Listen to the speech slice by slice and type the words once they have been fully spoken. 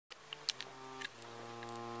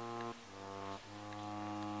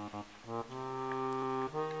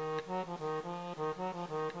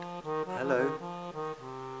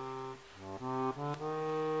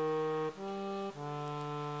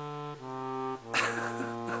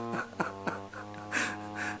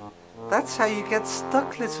That's how you get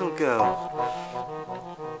stuck, little girl.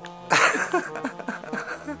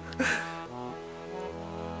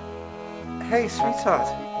 Hey, sweetheart.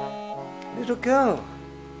 Little girl.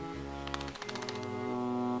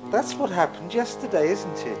 That's what happened yesterday,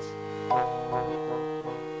 isn't it?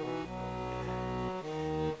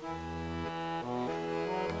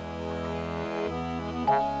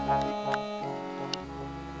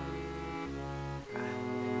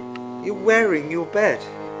 You're wearing your bed.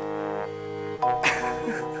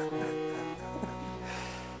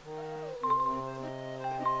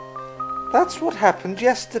 That's what happened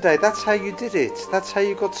yesterday. That's how you did it. That's how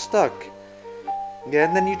you got stuck. Yeah,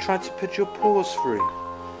 and then you tried to put your paws through,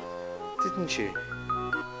 didn't you?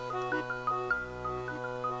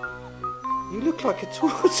 You look like a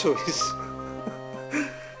tortoise.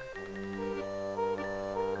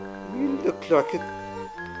 You look like a...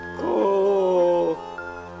 Oh.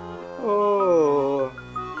 Oh.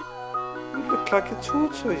 You look like a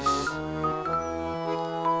tortoise.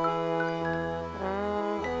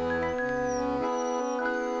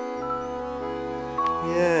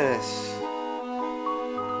 Yes.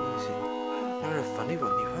 Easy. You're a funny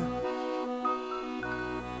one, you are.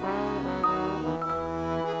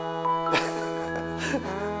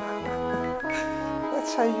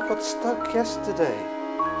 That's how you got stuck yesterday.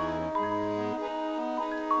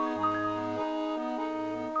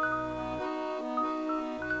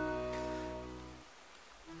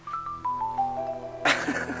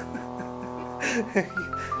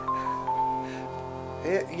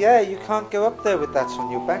 Yeah, you can't go up there with that on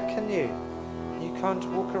your back, can you? You can't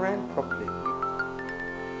walk around properly.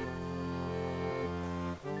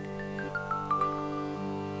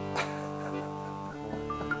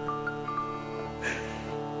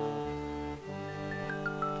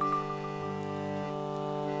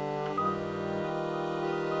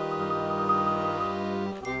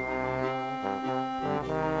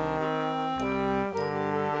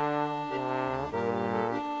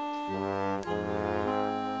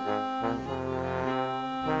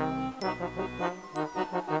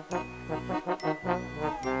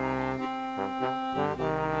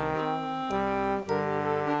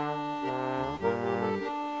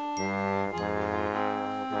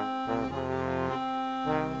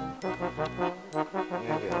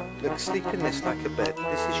 Look, sleep in this like a bed.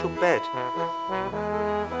 This is your bed.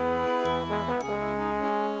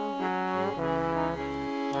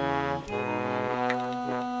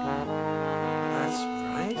 That's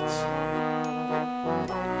right.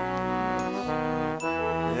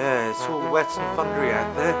 Yeah, it's all wet and thundery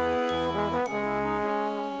out there.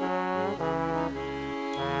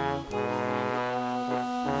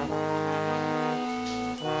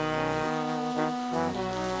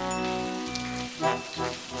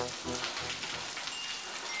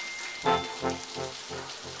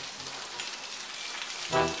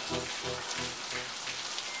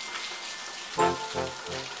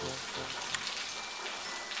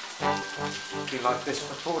 Be like this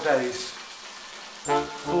for 4 days.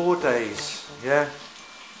 4 days, yeah?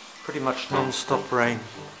 Pretty much non-stop rain.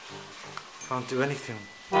 Can't do anything.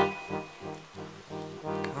 Can't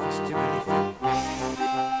do anything.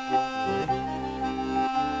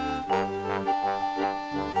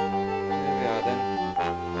 There we are then.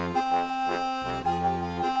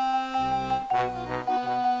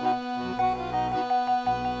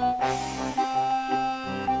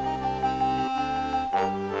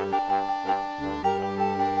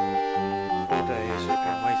 4 days we've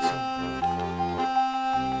been waiting.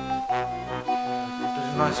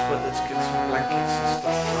 It's nice weather to get some blankets and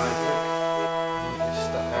stuff dried. Look, there's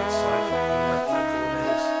stuff outside. Like 4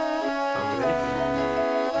 days. Can't do anything.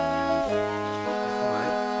 Anyway,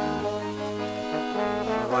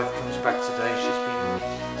 my wife comes back today. She's been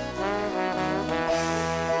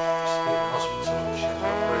in hospital. She had an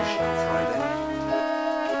operation on Friday.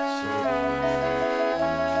 So,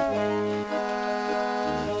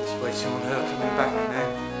 just waiting on her coming back now.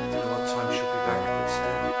 Don't know what time she'll be back, but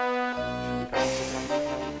still.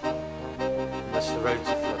 Unless the roads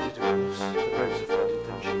are flooded, of course. If the roads are flooded,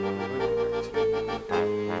 then she won't be back to me. So,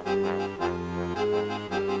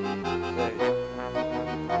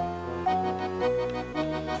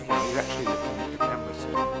 yeah, you're actually looking at the camera, so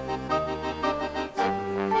let's have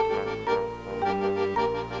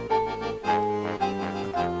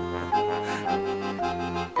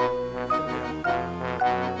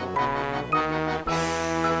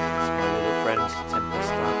It's my little friend,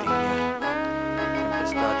 Tempestadinha.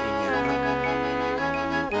 Tempestadinha.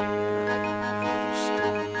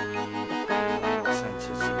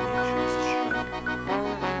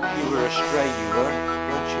 You were a stray, you were,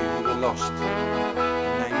 weren't you? You were lost. And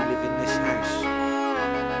now you live in this house.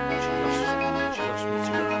 Aren't you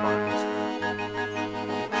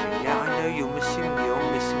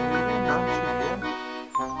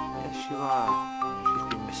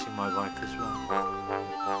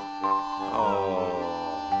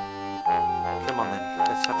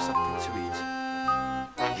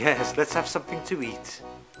Yes, let's have something to eat.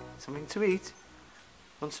 Something to eat?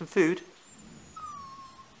 Want some food?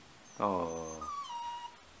 Oh.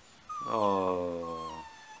 Oh.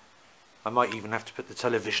 I might even have to put the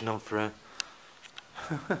television on for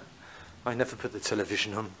her. I never put the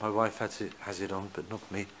television on. My wife has it on, but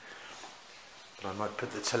not me. But I might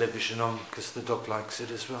put the television on because the dog likes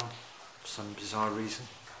it as well, for some bizarre reason.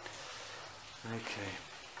 Okay.